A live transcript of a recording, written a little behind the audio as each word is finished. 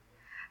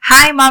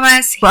Hi,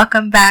 mamas!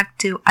 Welcome back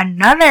to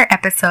another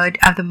episode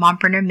of the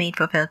Mompreneur Made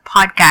Fulfilled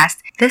podcast.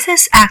 This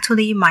is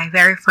actually my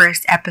very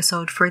first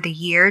episode for the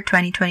year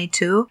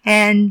 2022,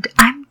 and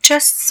I'm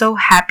just so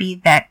happy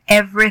that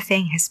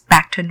everything is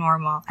back to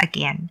normal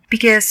again.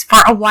 Because for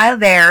a while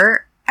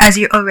there, as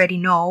you already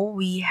know,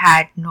 we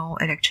had no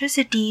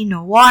electricity,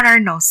 no water,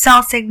 no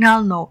cell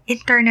signal, no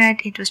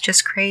internet. It was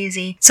just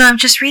crazy. So I'm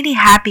just really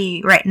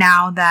happy right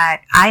now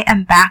that I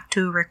am back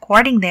to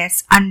recording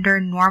this under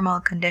normal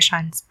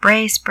conditions.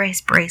 Praise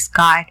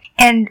God.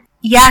 And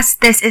yes,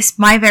 this is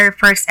my very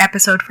first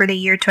episode for the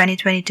year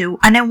 2022.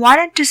 And I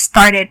wanted to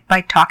start it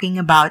by talking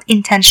about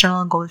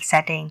intentional goal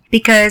setting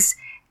because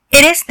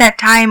it is that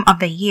time of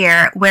the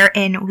year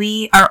wherein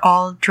we are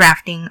all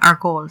drafting our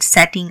goals,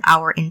 setting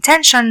our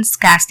intentions,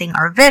 casting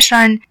our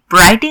vision,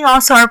 writing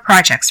also our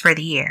projects for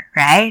the year,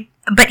 right?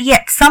 But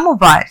yet some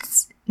of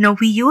us,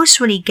 we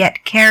usually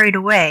get carried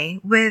away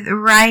with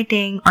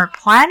writing or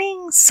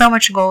planning so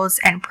much goals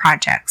and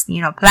projects.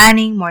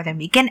 Planning more than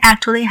we can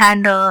actually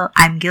handle.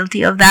 I'm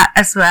guilty of that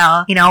as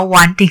well.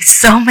 Wanting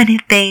so many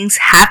things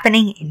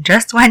happening in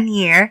just 1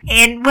 year.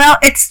 And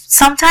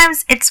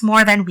sometimes it's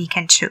more than we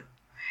can chew.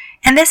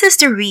 And this is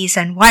the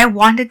reason why I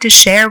wanted to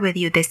share with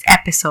you this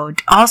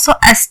episode, also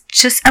as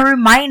just a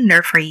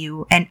reminder for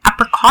you and a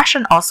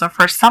precaution also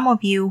for some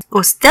of you who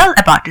are still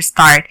about to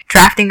start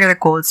drafting their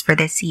goals for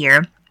this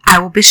year. I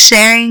will be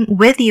sharing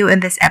with you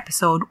in this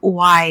episode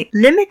why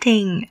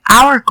limiting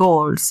our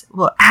goals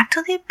will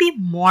actually be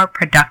more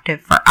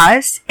productive for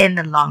us in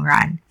the long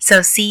run.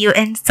 So see you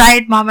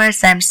inside,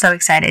 mamas. I'm so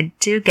excited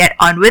to get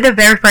on with the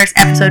very first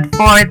episode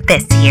for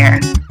this year.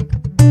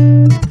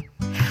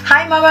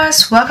 Hi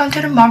mamas, welcome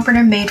to the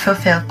Mompreneur Made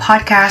Fulfilled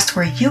podcast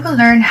where you will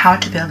learn how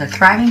to build a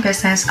thriving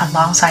business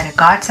alongside a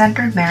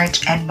God-centered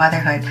marriage and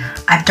motherhood.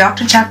 I'm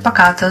Dr. Jack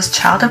Bacaltos,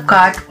 child of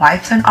God,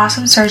 wife to an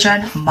awesome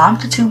surgeon, mom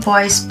to 2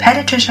 boys,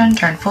 pediatrician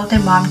turned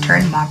full-time mom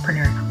turned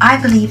mompreneur.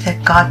 I believe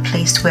that God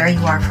placed where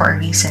you are for a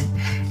reason.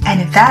 And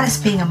if that is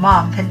being a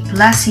mom, then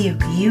bless you,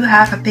 you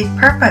have a big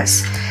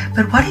purpose.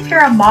 But what if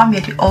you're a mom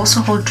yet you also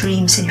hold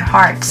dreams in your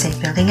heart, say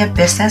building a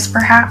business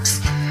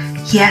perhaps?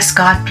 Yes,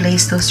 God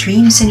placed those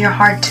dreams in your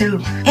heart too.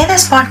 In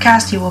this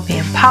podcast, you will be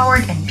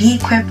empowered and be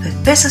equipped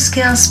with business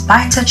skills,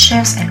 mindset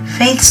shifts, and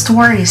faith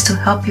stories to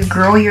help you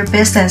grow your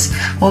business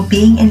while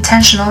being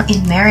intentional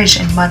in marriage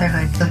and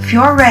motherhood. So if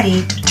you're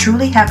ready to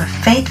truly have a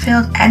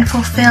faith-filled and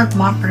fulfilled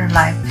mompreneur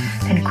life,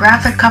 then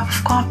grab a cup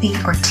of coffee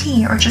or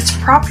tea or just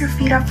prop your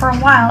feet up for a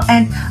while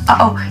and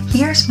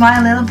here's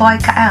my little boy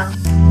Kael.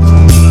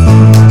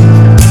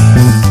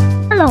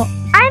 Hello,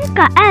 I'm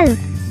Kael.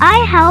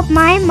 I help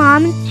my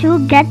mom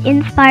to get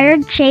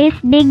inspired, chase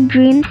big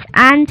dreams,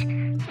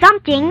 and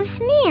something's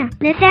new.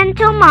 Listen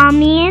to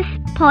Mommy's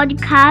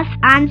podcast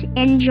and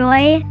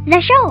enjoy the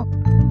show.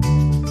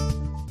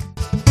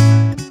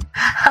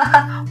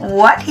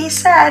 What he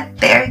said.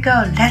 There you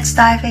go. Let's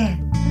dive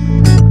in.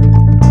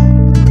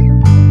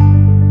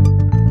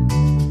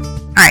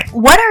 Alright,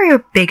 what are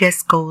your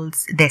biggest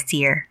goals this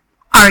year?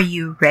 Are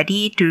you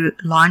ready to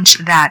launch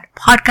that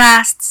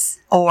podcast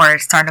or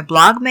start a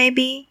blog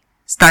maybe?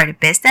 Start a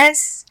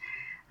business,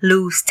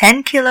 lose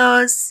 10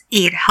 kilos,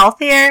 eat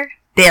healthier,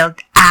 build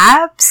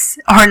abs,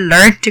 or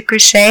learn to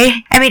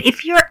crochet?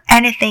 If you're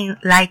anything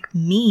like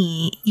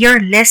me, your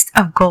list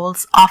of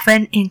goals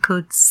often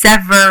includes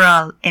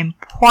several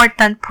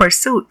important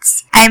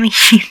pursuits.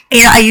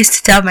 I used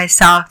to tell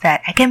myself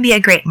that I can be a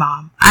great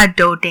mom, a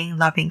doting,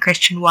 loving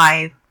Christian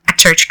wife, a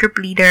church group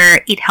leader,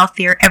 eat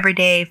healthier every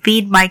day,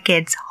 feed my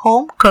kids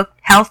home-cooked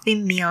healthy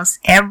meals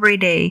every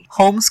day,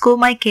 homeschool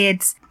my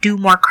kids, do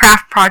more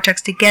craft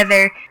projects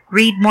together,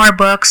 read more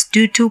books,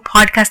 do 2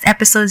 podcast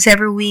episodes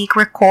every week,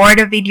 record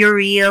a video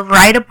reel,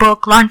 write a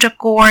book, launch a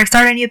course,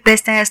 start a new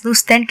business,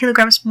 lose 10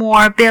 kilograms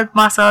more, build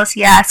muscles,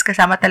 yes,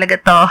 kasama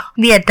talaga to,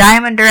 be a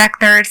diamond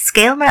director,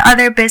 scale my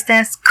other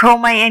business, grow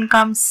my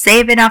income,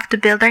 save enough to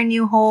build our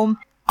new home,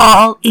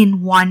 all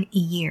in 1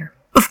 year.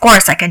 Of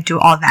course, I can do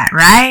all that,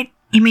 right?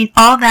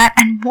 All that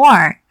and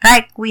more.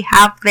 Like we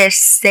have this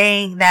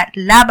saying that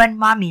laban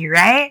mommy,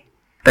 right?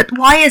 But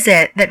why is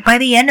it that by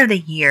the end of the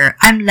year,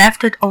 I'm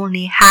left with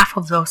only half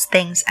of those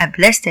things I've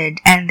listed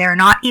and they're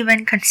not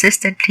even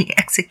consistently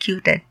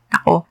executed?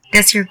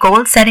 Does your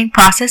goal setting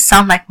process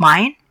sound like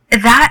mine?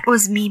 That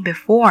was me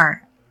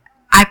before.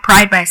 I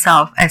pride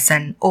myself as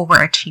an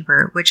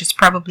overachiever, which is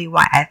probably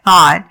why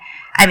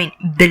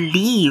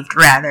believed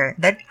rather,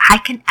 that I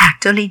can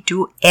actually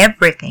do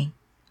everything.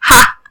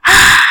 Ha!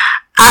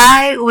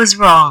 I was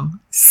wrong.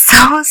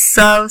 So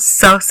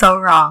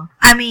wrong.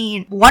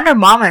 Wonder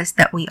mamas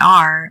that we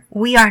are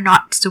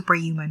not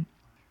superhuman.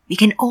 We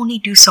can only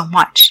do so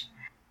much.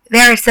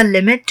 There is a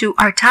limit to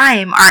our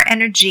time, our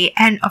energy,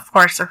 and of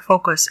course our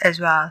focus as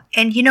well.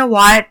 And you know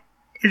what?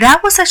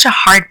 That was such a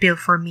hard pill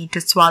for me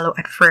to swallow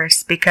at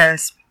first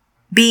because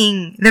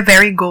being the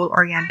very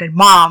goal-oriented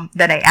mom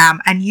that I am,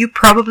 and you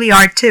probably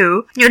are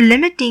too,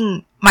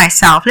 limiting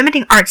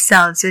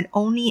ourselves with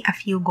only a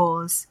few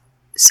goals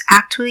is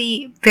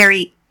actually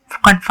very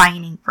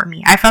confining for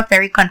me. I felt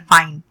very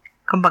confined,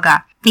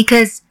 kumbaga,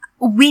 because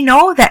we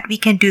know that we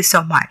can do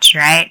so much,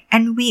 right?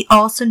 And we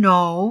also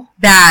know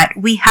that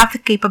we have the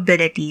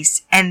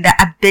capabilities and the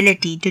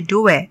ability to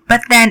do it.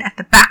 But then at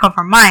the back of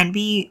our mind,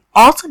 we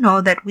also know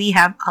that we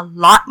have a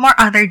lot more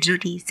other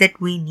duties that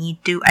we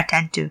need to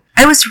attend to.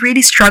 I was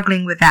really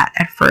struggling with that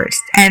at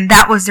first, and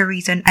that was the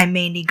reason I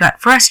mainly got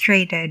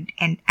frustrated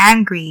and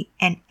angry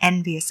and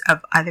envious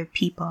of other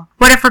people.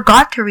 What I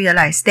forgot to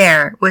realize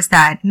there was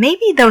that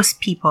maybe those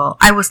people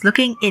I was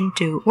looking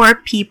into were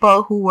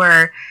people who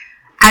were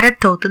at a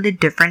totally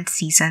different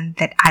season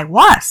that I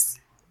was.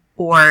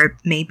 Or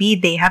maybe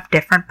they have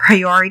different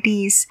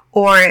priorities,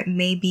 or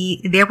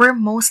maybe they were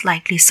most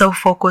likely so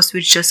focused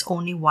with just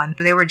only one.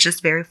 They were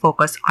just very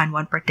focused on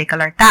one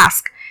particular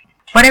task.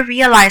 What I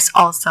realized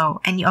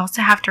also, and you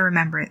also have to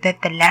remember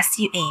that the less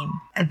you aim,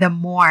 the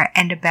more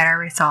and the better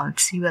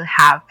results you will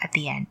have at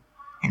the end.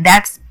 And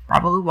that's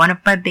probably one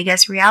of my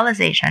biggest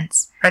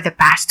realizations for the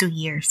past 2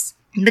 years.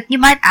 But you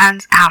might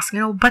ask,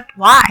 but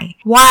why?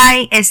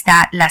 Why is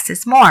that less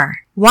is more?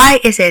 Why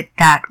is it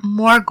that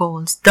more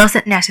goals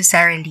doesn't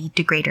necessarily lead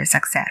to greater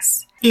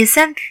success?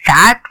 Isn't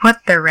that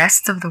what the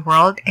rest of the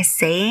world is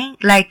saying?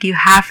 Like you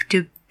have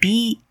to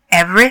be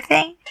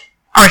everything?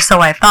 Or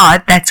so I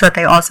thought. That's what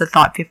I also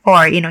thought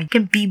before. You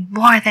can be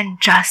more than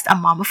just a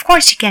mom. Of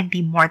course, you can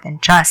be more than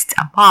just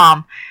a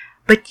mom,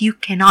 but you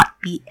cannot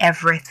be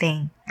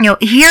everything.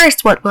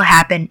 Here's what will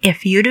happen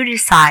if you do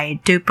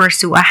decide to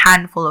pursue a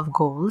handful of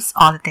goals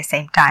all at the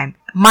same time.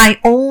 My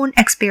own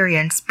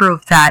experience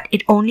proved that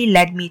it only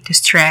led me to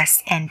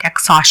stress and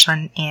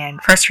exhaustion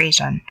and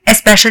frustration,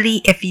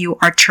 especially if you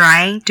are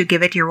trying to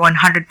give it your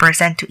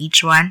 100% to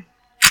each one.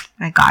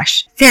 My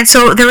gosh. And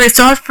so the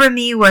result for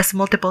me was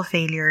multiple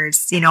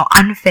failures,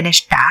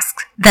 unfinished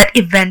tasks that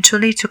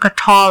eventually took a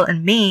toll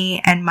on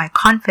me and my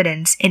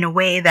confidence in a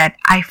way that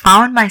I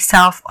found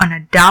myself on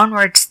a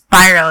downward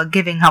spiral,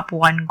 giving up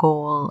one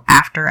goal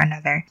after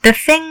another. The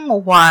thing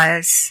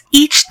was,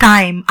 each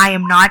time I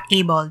am not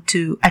able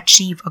to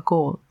achieve a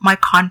goal, my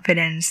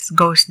confidence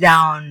goes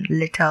down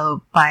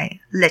little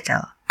by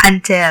little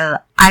until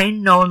I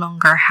no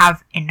longer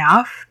have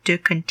enough to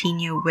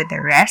continue with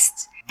the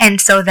rest. And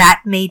so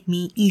that made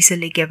me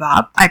easily give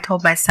up. I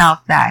told myself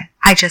that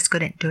I just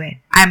couldn't do it.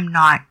 I'm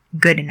not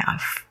good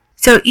enough.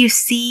 So you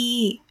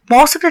see,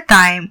 most of the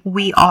time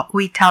we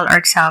tell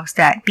ourselves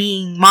that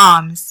being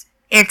moms,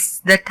 it's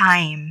the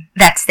time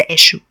that's the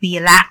issue.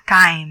 We lack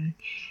time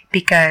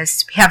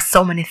because we have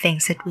so many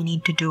things that we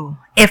need to do.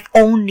 If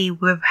only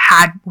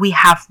we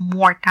have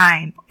more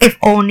time. If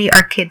only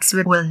our kids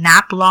will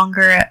nap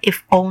longer.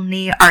 If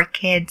only our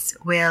kids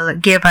will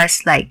give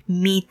us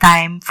me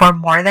time for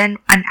more than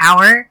an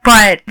hour.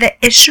 But the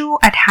issue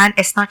at hand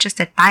is not just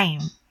the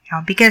time.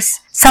 Because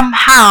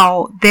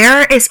somehow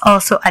there is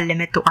also a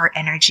limit to our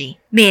energy.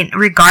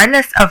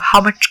 Regardless of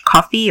how much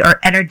coffee or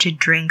energy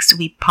drinks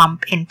we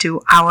pump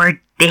into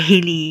our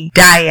daily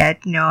diet,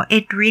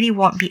 it really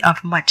won't be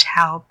of much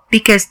help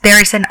because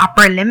there is an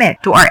upper limit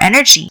to our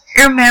energy.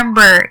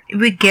 Remember,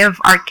 we give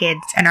our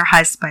kids and our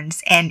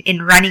husbands and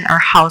in running our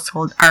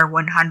household our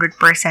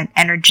 100%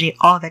 energy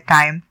all the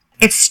time.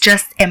 It's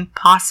just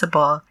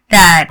impossible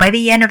that by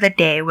the end of the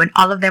day, when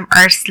all of them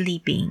are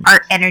sleeping,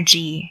 our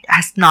energy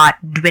has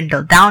not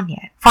dwindled down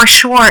yet. For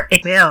sure,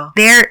 it will.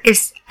 There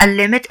is a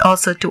limit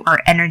also to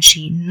our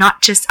energy,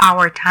 not just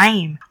our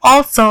time.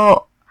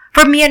 Also,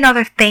 for me,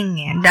 another thing,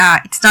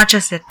 it's not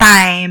just the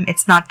time,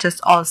 it's not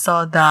just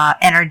also the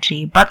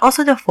energy, but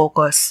also the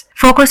focus.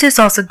 Focus is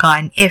also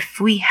gone if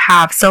we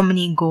have so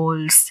many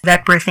goals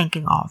that we're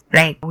thinking of.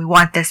 We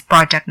want this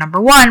project number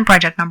 1,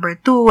 project number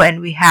 2, and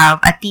we have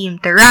a team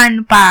to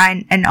run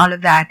by and all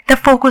of that. The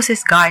focus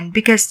is gone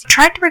because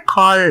try to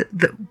recall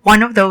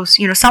one of those,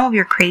 some of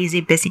your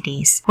crazy busy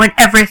days when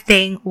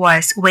everything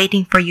was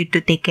waiting for you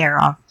to take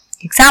care of.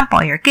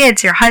 Example, your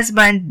kids, your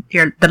husband,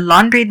 the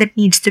laundry that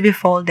needs to be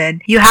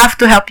folded. You have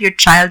to help your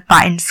child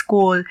in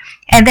school.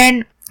 And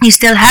then you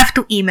still have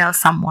to email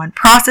someone,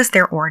 process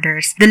their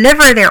orders,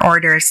 deliver their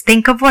orders,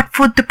 think of what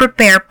food to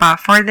prepare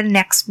for the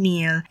next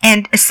meal,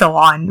 and so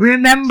on.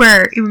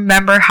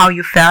 Remember how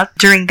you felt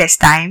during this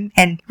time,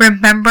 and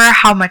remember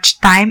how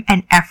much time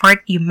and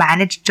effort you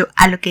managed to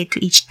allocate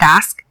to each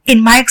task. In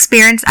my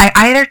experience, I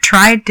either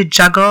tried to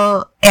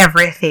juggle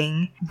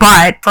everything,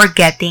 but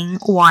forgetting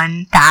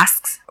one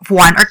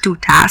or two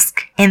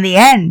tasks in the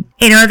end.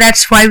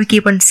 That's why we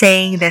keep on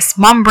saying this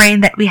mom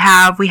brain that we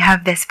have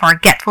this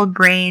forgetful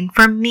brain.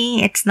 For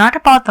me, it's not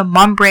about the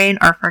mom brain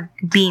or for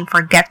being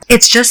forgetful.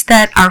 It's just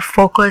that our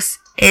focus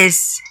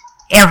is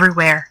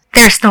everywhere.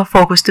 There's no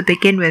focus to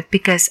begin with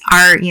because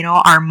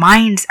our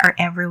minds are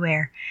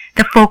everywhere.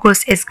 The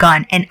focus is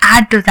gone. And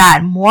add to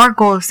that more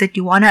goals that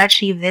you want to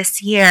achieve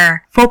this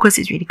year. Focus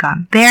is really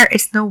gone. There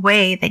is no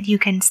way that you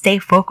can stay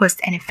focused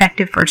and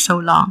effective for so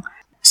long.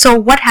 So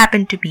what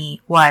happened to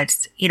me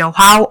was,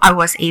 how I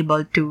was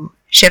able to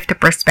shift the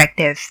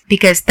perspective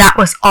because that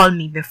was all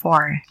me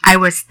before. I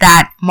was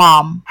that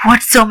mom who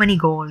had so many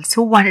goals,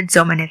 who wanted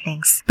so many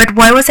things. But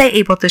why was I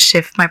able to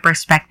shift my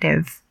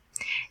perspective?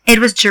 it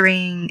was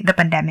during the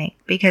pandemic,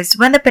 because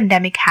when the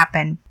pandemic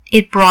happened,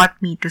 it brought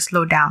me to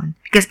slow down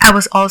because I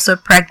was also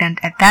pregnant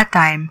at that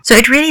time. So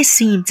it really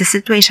seemed the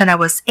situation I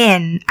was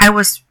in, I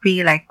was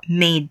really like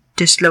made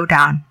to slow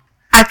down.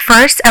 At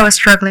first, I was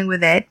struggling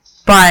with it,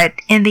 but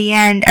in the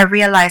end, I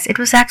realized it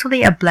was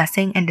actually a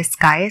blessing in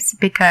disguise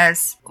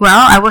because,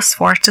 well, I was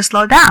forced to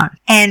slow down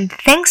and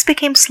things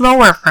became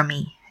slower for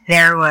me.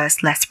 There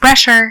was less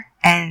pressure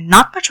and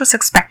not much was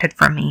expected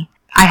from me.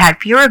 I had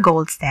fewer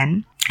goals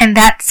then, and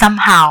that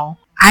somehow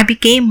I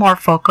became more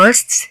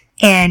focused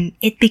and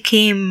it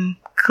became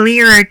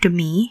clearer to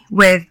me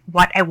with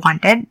what I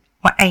wanted,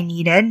 what I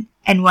needed,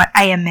 and what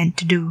I am meant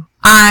to do.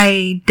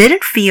 I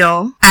didn't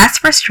feel as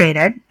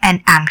frustrated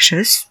and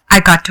anxious.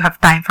 I got to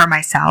have time for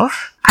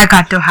myself. I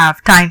got to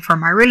have time for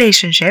my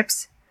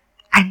relationships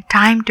and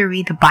time to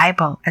read the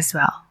Bible as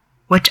well,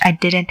 which I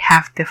didn't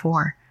have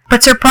before.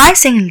 But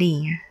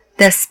surprisingly,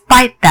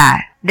 despite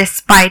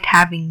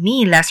having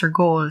me lesser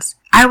goals,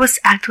 I was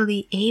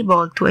actually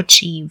able to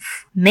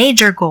achieve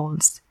major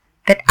goals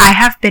that I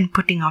have been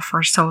putting off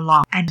for so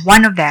long. And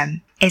one of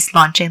them is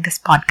launching this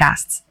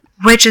podcast,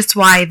 which is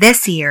why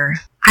this year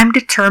I'm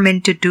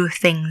determined to do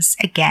things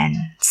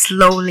again,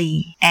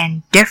 slowly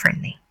and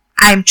differently.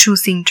 I'm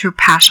choosing true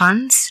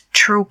passions,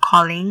 true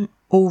calling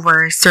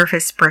over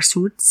surface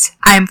pursuits.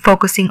 I'm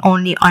focusing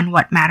only on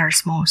what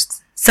matters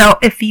most. So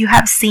if you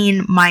have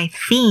seen my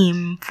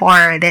theme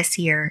for this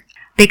year,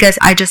 because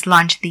I just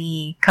launched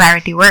the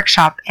Clarity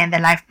Workshop and the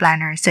Life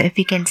Planner. So if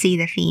you can see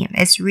the theme,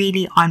 it's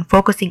really on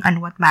focusing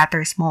on what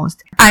matters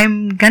most.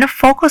 I'm gonna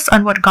focus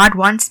on what God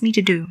wants me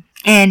to do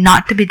and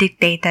not to be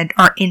dictated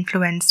or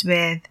influenced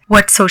with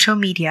what social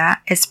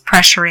media is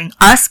pressuring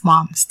us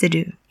moms to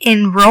do.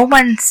 In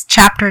Romans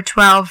chapter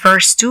 12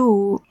 verse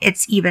 2,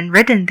 it's even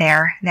written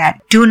there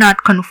that do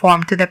not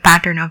conform to the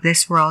pattern of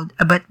this world,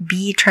 but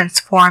be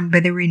transformed by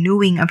the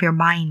renewing of your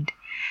mind.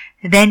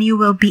 Then you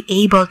will be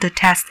able to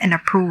test and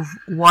approve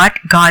what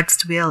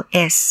God's will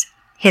is,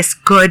 His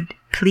good,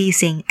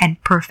 pleasing,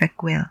 and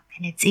perfect will.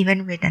 And it's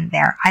even written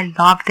there. I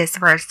love this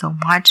verse so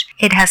much.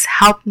 It has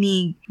helped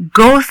me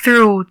go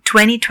through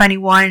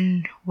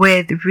 2021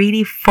 with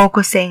really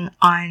focusing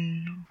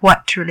on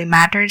what truly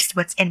matters,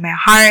 what's in my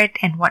heart,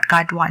 and what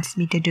God wants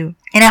me to do.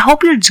 And I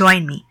hope you'll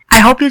join me. I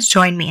hope you'll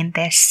join me in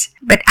this.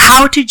 But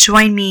how to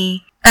join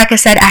me? Like I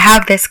said, I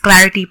have this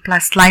Clarity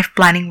Plus Life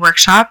Planning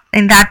Workshop.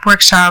 In that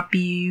workshop,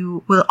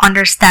 you will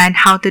understand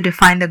how to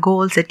define the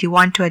goals that you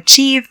want to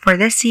achieve for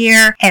this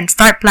year and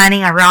start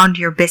planning around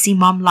your busy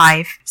mom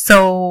life.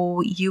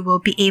 So you will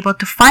be able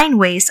to find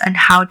ways on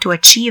how to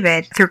achieve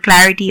it through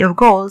clarity of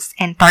goals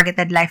and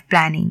targeted life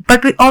planning.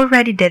 But we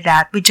already did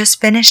that. We just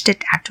finished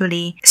it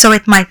actually. So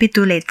it might be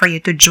too late for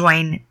you to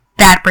join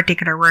that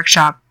particular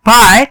workshop.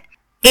 But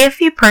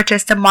if you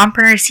purchase the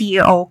Mompreneur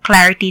CEO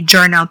Clarity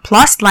Journal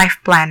Plus Life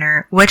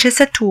Planner, which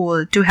is a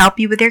tool to help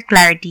you with your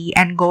clarity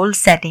and goal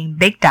setting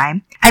big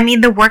time,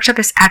 the workshop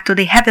is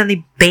actually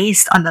heavily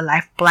based on the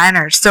Life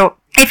Planner. So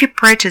if you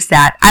purchase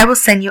that, I will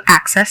send you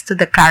access to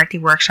the Clarity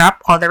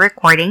Workshop, all the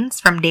recordings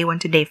from day 1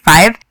 to day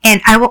 5.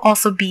 And I will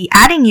also be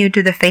adding you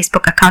to the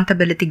Facebook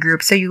accountability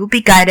group so you will be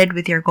guided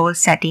with your goal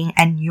setting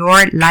and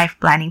your life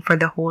planning for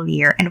the whole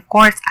year. And of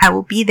course, I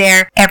will be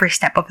there every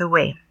step of the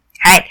way.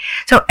 Right.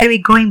 So anyway,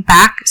 going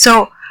back.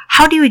 So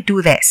how do we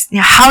do this?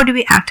 How do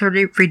we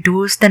actually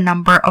reduce the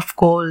number of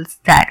goals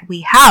that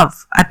we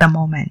have at the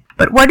moment?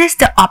 But what is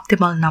the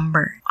optimal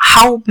number?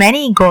 How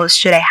many goals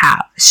should I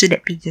have? Should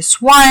it be just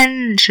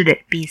 1? Should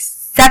it be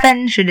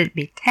 7? Should it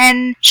be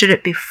 10? Should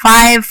it be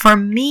 5? For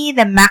me,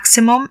 the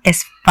maximum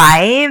is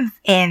 5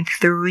 and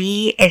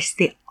 3 is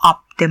the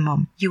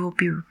optimum. You will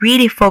be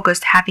really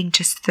focused having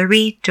just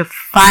 3 to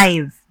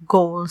 5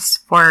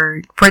 goals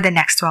for the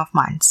next 12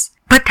 months.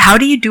 But how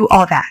do you do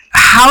all that?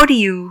 How do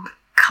you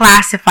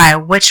classify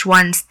which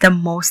one's the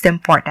most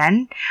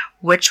important?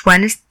 Which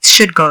ones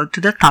should go to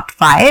the top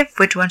 5?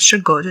 Which ones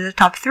should go to the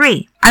top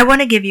 3? I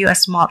want to give you a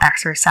small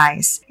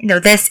exercise.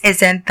 This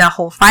isn't the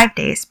whole 5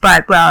 days,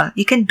 but well,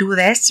 you can do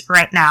this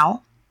right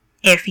now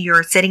if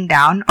you're sitting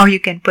down, or you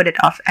can put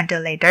it off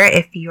until later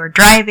if you're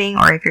driving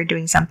or if you're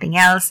doing something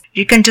else.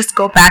 You can just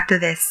go back to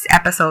this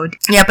episode.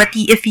 Yeah, but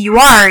if you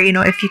are,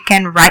 if you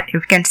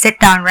can sit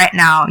down right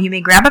now, you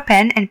may grab a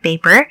pen and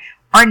paper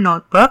or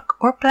notebook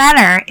or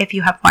planner if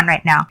you have one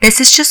right now. This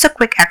is just a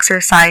quick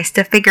exercise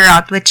to figure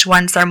out which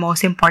ones are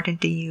most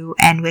important to you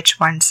and which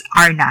ones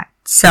are not.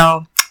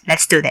 So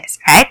let's do this,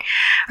 right?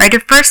 Alright, the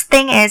first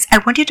thing is I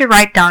want you to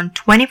write down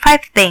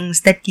 25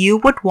 things that you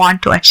would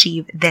want to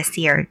achieve this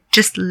year.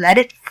 Just let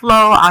it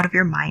flow out of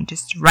your mind.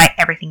 Just write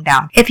everything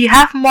down. If you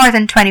have more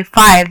than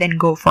 25, then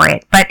go for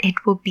it. But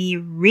it will be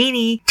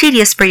really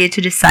tedious for you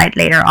to decide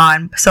later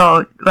on.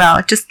 So,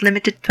 well, just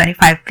limit it to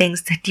 25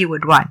 things that you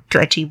would want to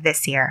achieve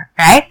this year,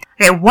 right?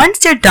 Okay,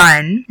 once you're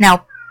done,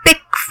 now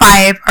pick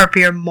 5 of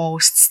your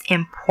most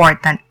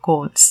important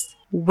goals.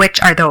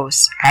 Which are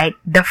those, right?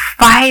 The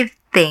 5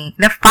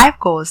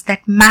 goals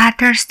that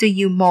matters to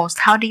you most.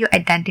 How do you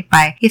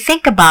identify? You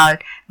think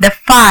about the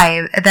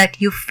 5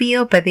 that you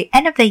feel by the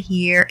end of the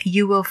year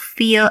you will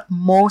feel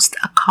most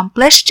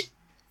accomplished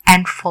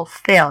and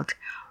fulfilled.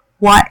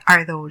 What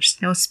are those?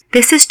 No,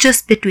 this is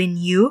just between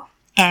you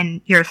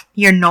and your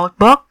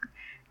notebook.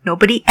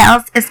 Nobody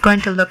else is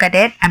going to look at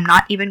it. I'm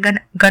not even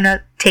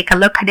gonna take a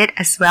look at it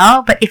as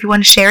well. But if you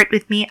want to share it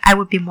with me, I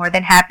would be more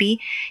than happy.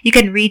 You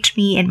can reach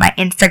me in my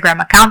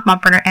Instagram account,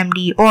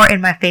 MompreneurMD, or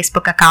in my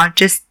Facebook account.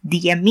 Just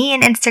DM me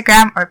in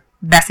Instagram or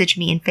message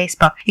me in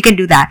Facebook. You can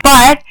do that.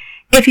 But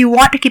if you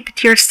want to keep it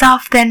to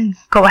yourself, then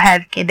go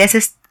ahead. Okay, this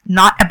is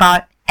not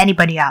about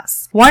anybody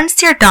else.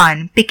 Once you're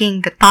done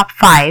picking the top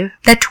 5,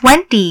 the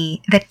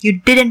 20 that you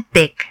didn't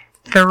pick,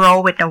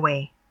 throw it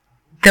away.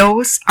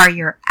 Those are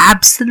your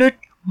absolute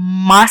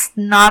must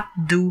not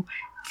do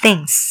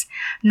things,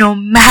 no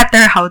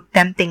matter how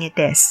tempting it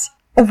is.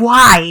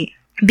 Why?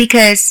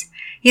 Because,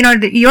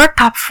 your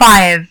top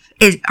 5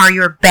 are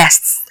your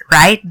bests,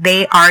 right?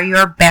 They are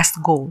your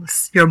best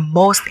goals, your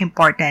most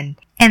important.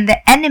 And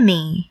the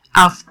enemy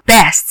of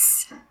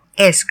bests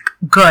is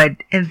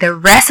good. And the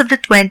rest of the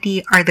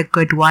 20 are the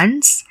good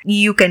ones.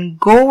 You can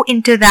go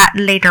into that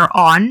later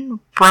on,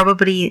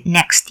 probably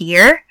next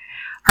year,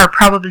 or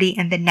probably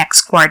in the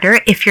next quarter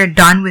if you're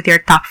done with your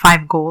top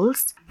 5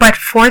 goals. But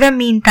for the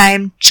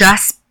meantime,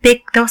 just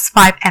pick those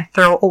 5 and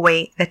throw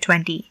away the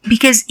 20.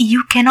 Because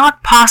you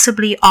cannot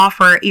possibly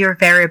offer your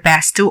very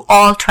best to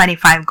all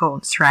 25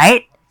 goals,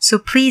 right? So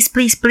please,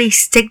 please, please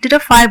stick to the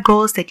 5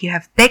 goals that you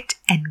have picked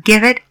and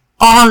give it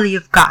all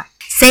you've got.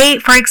 Say,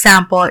 for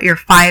example, your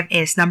 5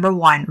 is number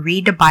 1,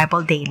 read the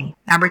Bible daily.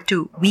 Number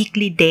 2,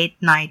 weekly date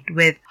night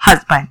with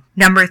husband.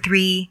 Number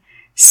 3,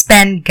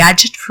 spend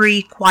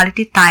gadget-free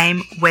quality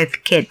time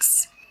with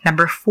kids.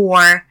 Number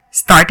 4,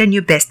 start a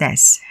new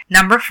business.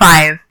 Number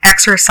 5,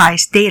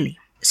 exercise daily.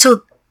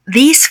 So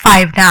these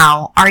 5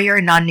 now are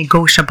your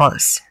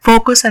non-negotiables.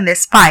 Focus on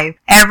this 5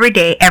 every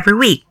day, every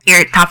week.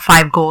 Your top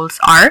 5 goals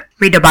are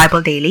read the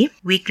Bible daily,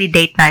 weekly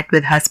date night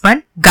with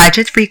husband,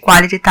 gadget-free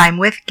quality time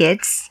with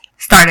kids,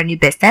 start a new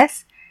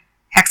business,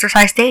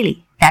 exercise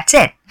daily. That's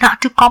it.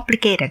 Not too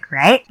complicated,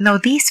 right? Now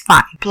these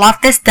 5,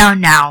 plot this down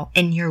now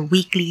in your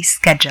weekly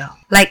schedule.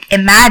 Like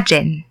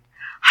imagine,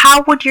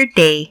 how would your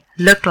day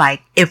look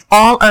like if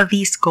all of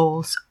these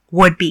goals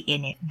would be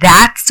in it?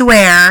 That's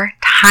where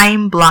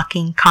time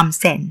blocking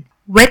comes in.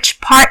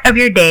 Which part of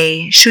your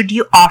day should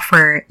you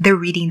offer the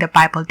reading the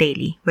Bible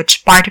daily?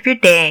 Which part of your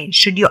day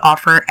should you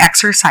offer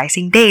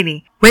exercising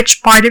daily?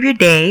 Which part of your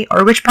day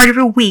or which part of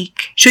your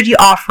week should you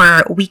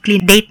offer weekly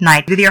date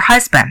night with your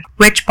husband?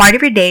 Which part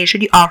of your day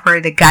should you offer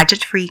the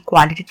gadget-free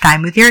quality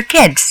time with your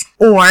kids?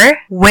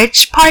 Or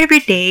which part of your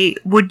day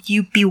would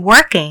you be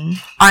working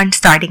on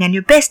starting a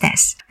new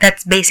business?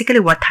 That's basically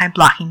what time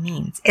blocking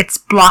means. It's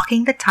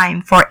blocking the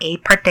time for a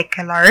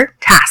particular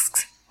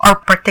task or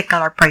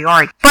particular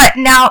priority. But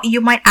now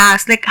you might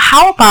ask,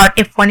 how about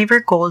if one of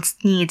your goals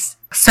needs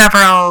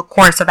several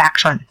course of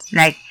actions,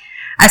 like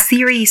a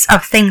series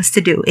of things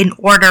to do in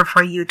order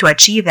for you to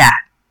achieve that?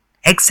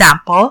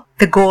 Example,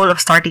 the goal of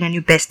starting a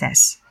new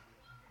business.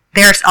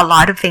 There's a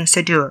lot of things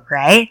to do,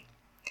 right?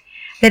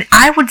 Then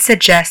I would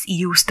suggest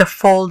use the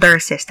folder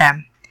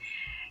system.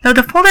 Now,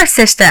 the folder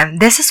system,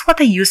 this is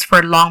what I use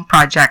for long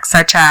projects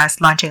such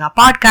as launching a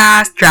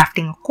podcast,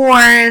 drafting a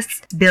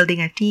course, building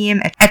a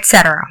team,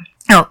 etc.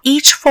 Now,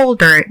 each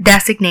folder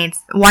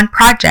designates one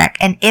project,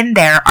 and in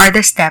there are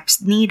the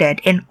steps needed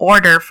in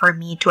order for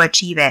me to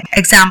achieve it.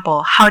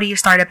 Example, how do you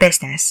start a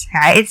business,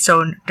 right?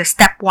 So the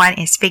step 1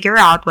 is figure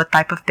out what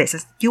type of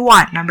business you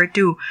want. Number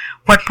 2,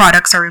 what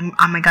products am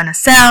I gonna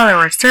sell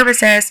or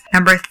services?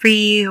 Number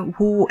 3,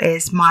 who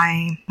is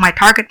my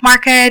target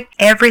market?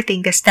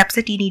 Everything, the steps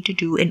that you need to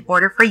do in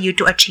order for you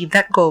to achieve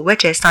that goal,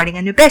 which is starting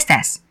a new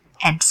business,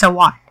 and so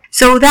on.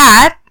 So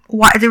that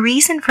what the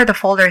reason for the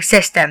folder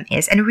system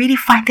is, and I really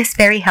find this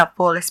very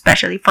helpful,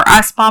 especially for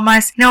us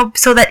mamas,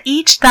 so that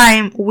each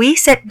time we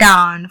sit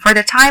down for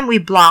the time we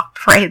blocked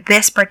for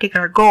this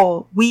particular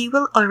goal, we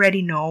will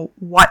already know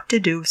what to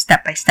do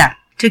step by step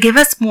to give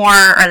us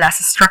more or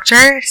less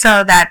structure,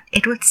 so that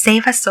it would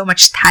save us so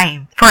much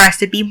time for us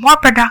to be more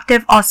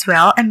productive as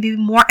well and be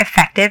more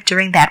effective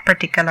during that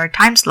particular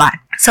time slot,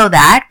 so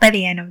that by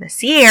the end of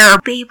this year, we'll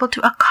be able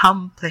to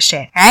accomplish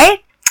it,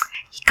 right?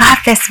 You got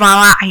this,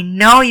 mama. I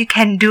know you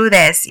can do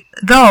this.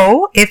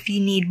 Though, if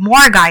you need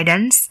more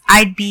guidance,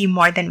 I'd be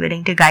more than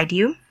willing to guide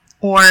you.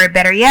 Or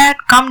better yet,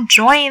 come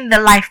join the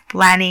Life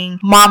Planning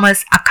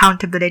Mama's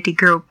Accountability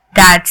Group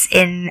that's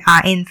in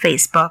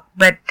Facebook.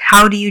 But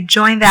how do you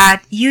join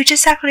that? You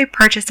just actually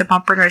purchase the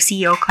Mompreneur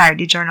CEO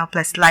Clarity Journal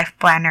plus Life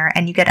Planner,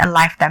 and you get a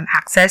lifetime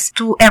access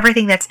to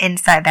everything that's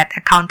inside that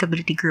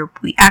accountability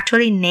group. We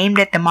actually named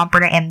it the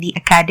Mompreneur MD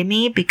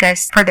Academy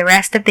because for the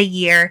rest of the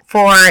year,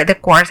 for the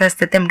courses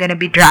that I'm going to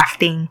be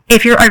drafting,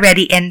 if you're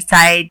already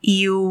inside,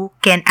 you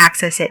can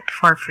access it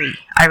for free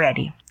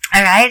already.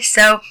 Alright,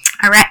 so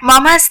Alright,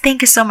 mamas,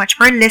 thank you so much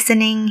for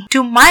listening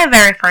to my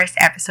very first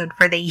episode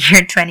for the year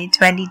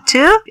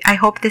 2022. I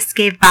hope this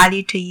gave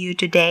value to you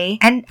today,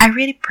 and I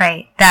really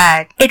pray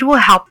that it will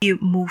help you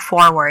move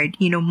forward,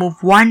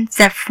 move one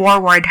step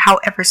forward,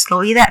 however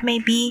slowly that may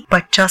be,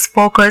 but just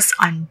focus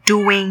on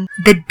doing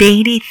the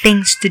daily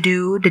things to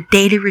do, the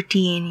daily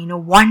routine,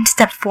 one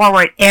step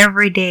forward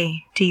every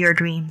day to your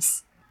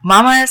dreams.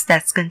 Mamas,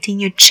 let's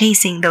continue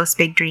chasing those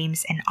big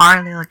dreams and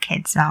our little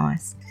kids,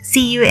 mamas.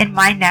 See you in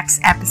my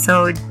next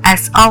episode.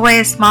 As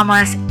always,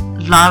 mamas,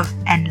 love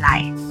and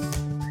light.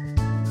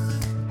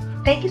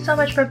 Thank you so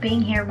much for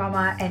being here,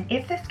 mama. And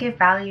if this gave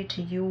value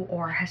to you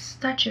or has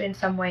touched you in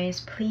some ways,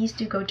 please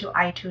do go to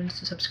iTunes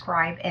to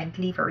subscribe and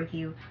leave a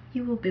review.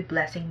 You will be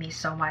blessing me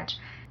so much.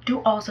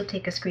 Do also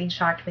take a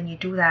screenshot when you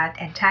do that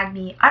and tag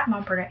me at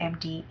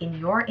MompreneurMD in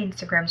your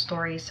Instagram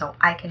story so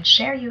I can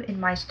share you in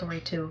my story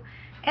too.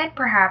 And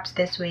perhaps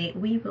this way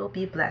we will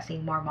be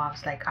blessing more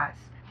moms like us.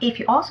 If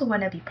you also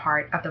want to be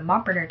part of the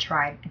Mompreneur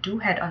tribe, do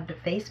head on to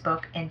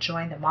Facebook and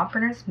join the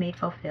Mompreneurs Made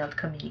Fulfilled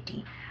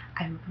community.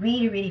 I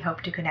really hope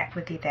to connect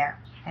with you there.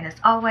 And as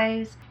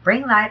always,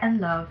 bring light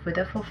and love with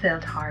a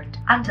fulfilled heart.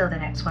 Until the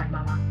next one,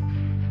 mama.